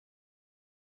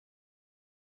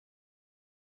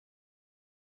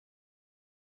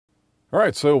All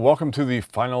right, so welcome to the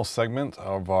final segment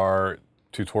of our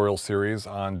tutorial series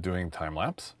on doing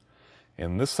time-lapse.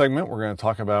 In this segment, we're going to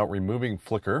talk about removing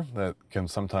flicker that can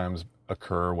sometimes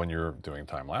occur when you're doing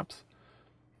time-lapse,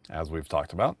 as we've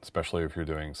talked about, especially if you're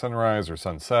doing sunrise or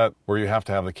sunset, where you have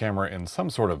to have the camera in some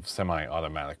sort of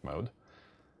semi-automatic mode.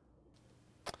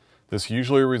 This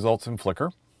usually results in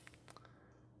flicker,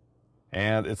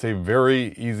 and it's a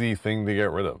very easy thing to get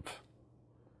rid of.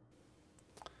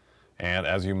 And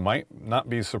as you might not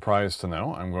be surprised to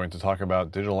know, I'm going to talk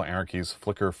about Digital Anarchy's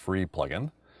flicker-free plugin,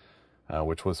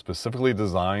 which was specifically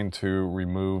designed to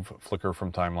remove flicker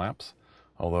from time-lapse,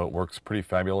 although it works pretty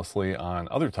fabulously on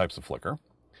other types of flicker.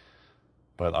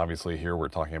 But obviously here we're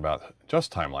talking about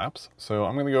just time-lapse, so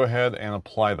I'm going to go ahead and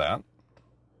apply that.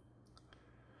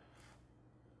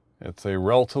 It's a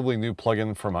relatively new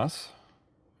plugin from us,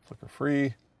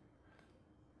 flicker-free.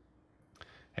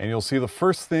 And you'll see the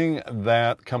first thing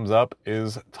that comes up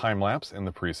is time-lapse in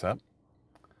the preset.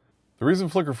 The reason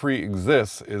flicker-free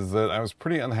exists is that I was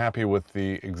pretty unhappy with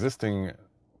the existing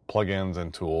plugins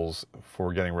and tools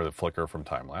for getting rid of flicker from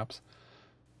time-lapse.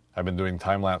 I've been doing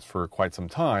time-lapse for quite some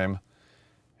time,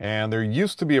 and there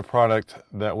used to be a product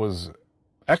that was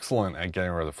excellent at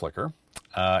getting rid of flicker,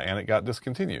 and it got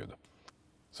discontinued.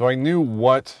 So I knew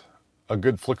what a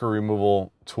good flicker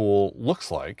removal tool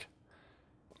looks like,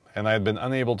 and I had been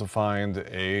unable to find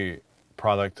a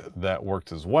product that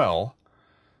worked as well.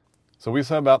 So we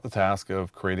set about the task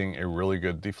of creating a really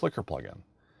good deflicker plugin,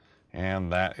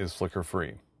 and that is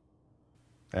flicker-free.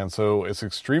 And so it's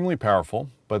extremely powerful,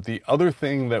 but the other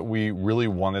thing that we really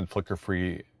wanted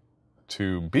flicker-free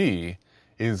to be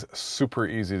is super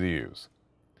easy to use.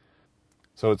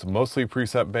 So it's mostly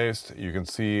preset based. You can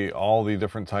see all the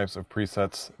different types of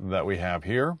presets that we have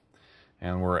here.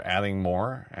 And we're adding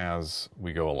more as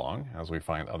we go along, as we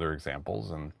find other examples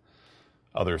and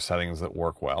other settings that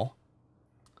work well.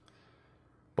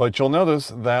 But you'll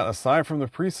notice that aside from the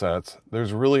presets,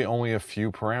 there's really only a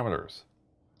few parameters.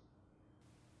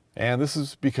 And this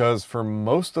is because for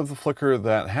most of the flicker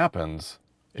that happens,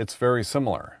 it's very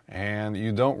similar. And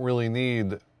you don't really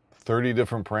need 30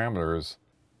 different parameters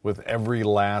with every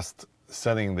last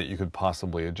setting that you could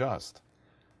possibly adjust.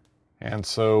 And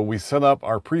so we set up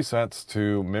our presets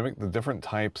to mimic the different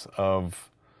types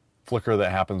of flicker that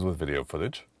happens with video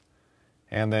footage.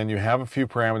 And then you have a few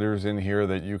parameters in here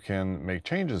that you can make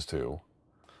changes to.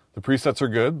 The presets are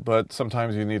good, but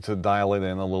sometimes you need to dial it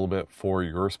in a little bit for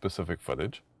your specific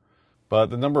footage. But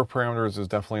the number of parameters is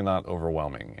definitely not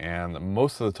overwhelming, and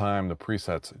most of the time the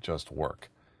presets just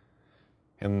work.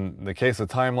 In the case of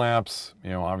time-lapse,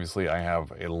 obviously I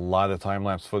have a lot of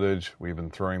time-lapse footage. We've been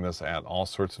throwing this at all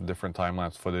sorts of different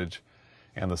time-lapse footage.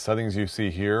 And the settings you see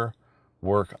here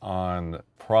work on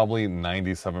probably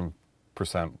 97%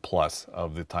 plus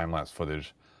of the time-lapse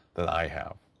footage that I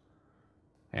have.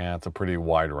 And it's a pretty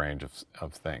wide range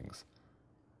of things.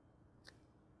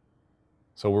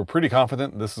 So we're pretty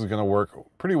confident this is going to work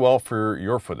pretty well for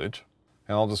your footage.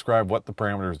 And I'll describe what the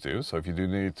parameters do. So if you do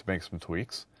need to make some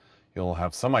tweaks, you'll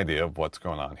have some idea of what's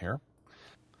going on here.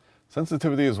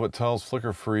 Sensitivity is what tells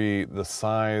flicker-free the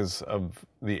size of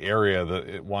the area that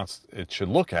it should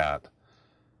look at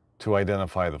to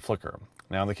identify the flicker.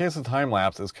 Now, in the case of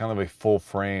time-lapse, it's kind of a full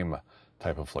frame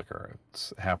type of flicker.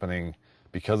 It's happening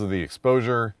because of the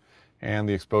exposure, and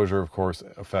the exposure, of course,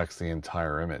 affects the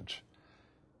entire image.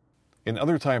 In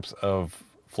other types of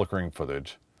flickering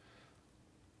footage,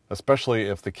 especially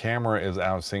if the camera is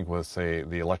out of sync with, say,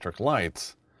 the electric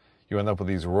lights, you end up with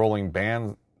these rolling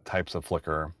band types of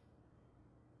flicker.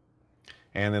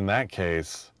 And in that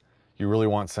case, you really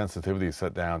want sensitivity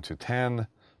set down to 10,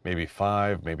 maybe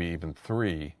 5, maybe even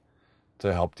 3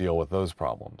 to help deal with those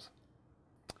problems.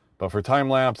 But for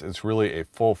time-lapse, it's really a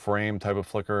full frame type of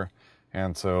flicker,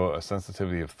 and so a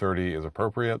sensitivity of 30 is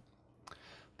appropriate.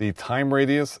 The time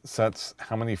radius sets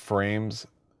how many frames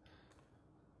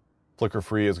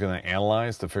flicker-free is going to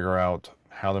analyze to figure out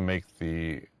how to make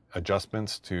the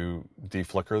adjustments to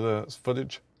deflicker the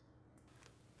footage.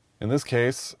 In this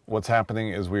case, what's happening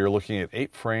is we are looking at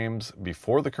 8 frames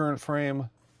before the current frame,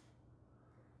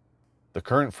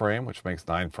 which makes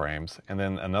 9 frames, and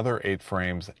then another 8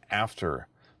 frames after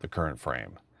the current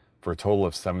frame, for a total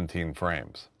of 17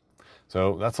 frames.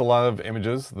 So that's a lot of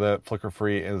images that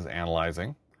flicker-free is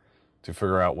analyzing to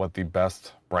figure out what the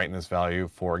best brightness value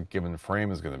for a given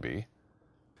frame is going to be.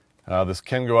 This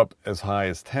can go up as high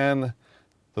as 10.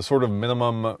 The sort of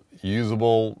minimum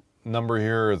usable number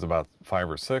here is about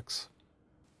 5 or 6,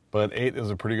 but 8 is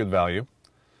a pretty good value.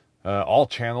 All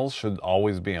channels should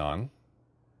always be on.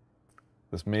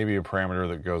 This may be a parameter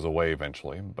that goes away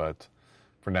eventually, but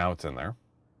for now it's in there.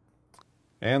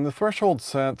 And the threshold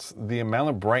sets the amount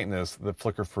of brightness that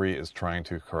flicker-free is trying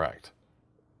to correct.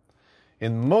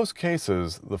 In most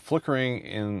cases, the flickering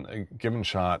in a given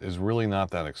shot is really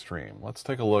not that extreme. Let's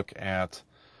take a look at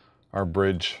our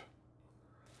bridge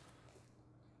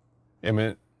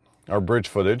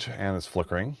footage and its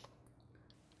flickering.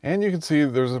 And you can see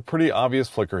there's a pretty obvious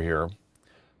flicker here,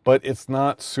 but it's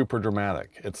not super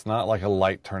dramatic. It's not like a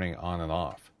light turning on and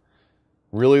off.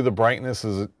 Really, the brightness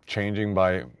is changing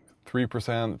by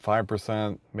 3%,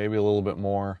 5%, maybe a little bit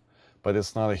more, but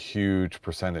it's not a huge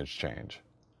percentage change.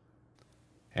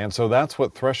 And so that's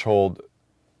what threshold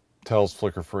tells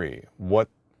flicker-free. What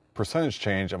percentage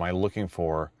change am I looking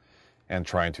for and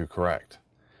trying to correct?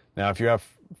 Now, if you have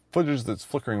footage that's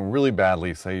flickering really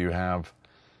badly, say you have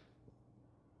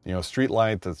a street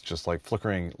light that's just like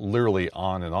flickering literally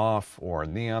on and off, or a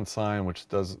neon sign which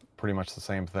does pretty much the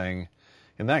same thing,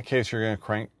 in that case you're going to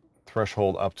crank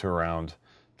threshold up to around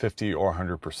 50 or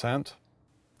 100%.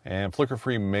 And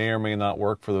flicker-free may or may not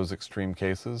work for those extreme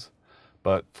cases,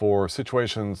 but for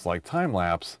situations like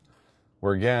time-lapse,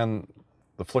 where again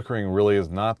the flickering really is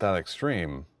not that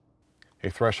extreme,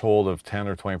 a threshold of 10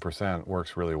 or 20%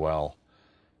 works really well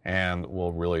and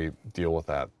will really deal with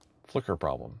that flicker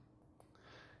problem.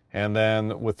 And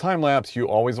then with time-lapse, you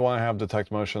always want to have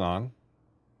detect motion on.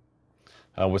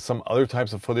 With some other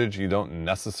types of footage, you don't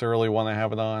necessarily want to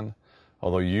have it on,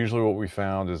 although usually what we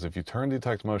found is if you turn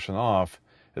detect motion off,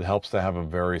 it helps to have a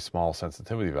very small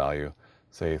sensitivity value,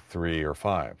 say 3 or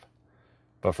 5.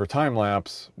 But for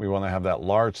time-lapse, we want to have that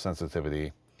large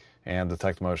sensitivity, and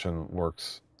detect motion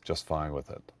works just fine with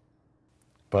it.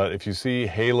 But if you see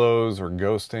halos or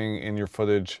ghosting in your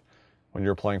footage when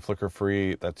you're playing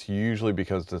flicker-free, that's usually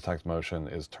because detect motion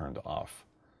is turned off.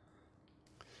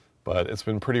 But it's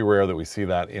been pretty rare that we see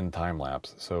that in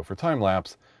time-lapse. So for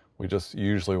time-lapse, we just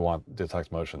usually want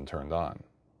detect motion turned on.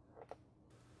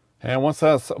 And once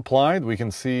that's applied, we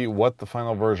can see what the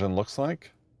final version looks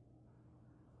like.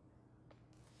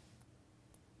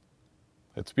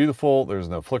 It's beautiful, there's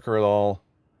no flicker at all,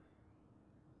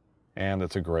 and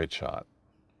it's a great shot.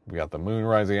 We got the moon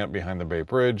rising up behind the Bay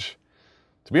Bridge.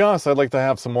 To be honest, I'd like to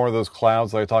have some more of those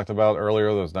clouds that I talked about earlier,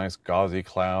 those nice gauzy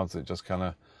clouds that just kind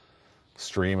of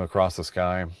stream across the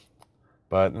sky.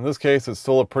 But in this case, it's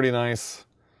still a pretty nice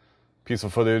piece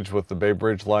of footage with the Bay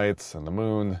Bridge lights and the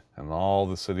moon and all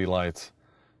the city lights.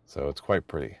 So it's quite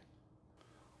pretty.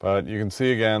 But you can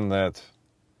see again that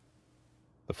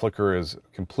the flicker is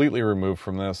completely removed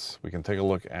from this. We can take a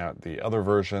look at the other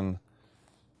version,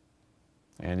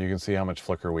 and you can see how much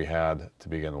flicker we had to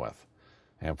begin with.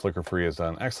 And flicker-free has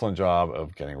done an excellent job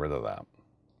of getting rid of that.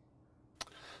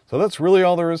 So that's really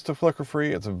all there is to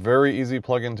flicker-free. It's a very easy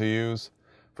plugin to use.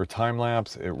 For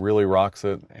time-lapse, it really rocks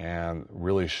it and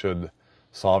really should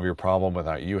solve your problem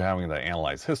without you having to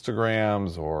analyze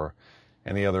histograms or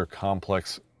any other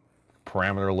complex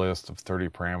parameter list of 30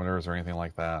 parameters or anything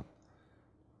like that.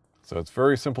 So it's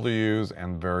very simple to use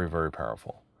and very, very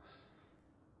powerful.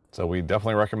 So we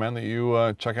definitely recommend that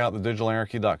you check out the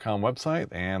digitalanarchy.com website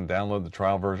and download the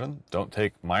trial version. Don't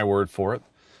take my word for it.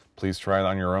 Please try it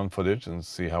on your own footage and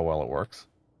see how well it works.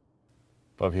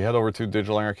 But if you head over to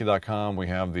digitalanarchy.com, we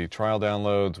have the trial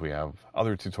downloads, we have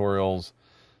other tutorials,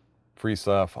 free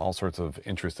stuff, all sorts of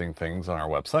interesting things on our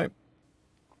website,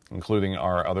 including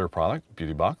our other product,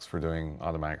 Beauty Box, for doing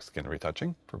automatic skin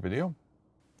retouching for video.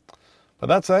 But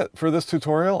that's it for this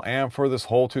tutorial and for this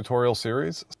whole tutorial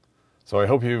series. So I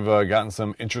hope you've gotten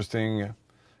some interesting,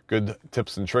 good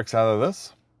tips and tricks out of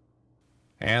this.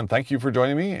 And thank you for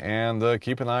joining me, and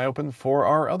keep an eye open for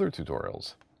our other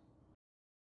tutorials.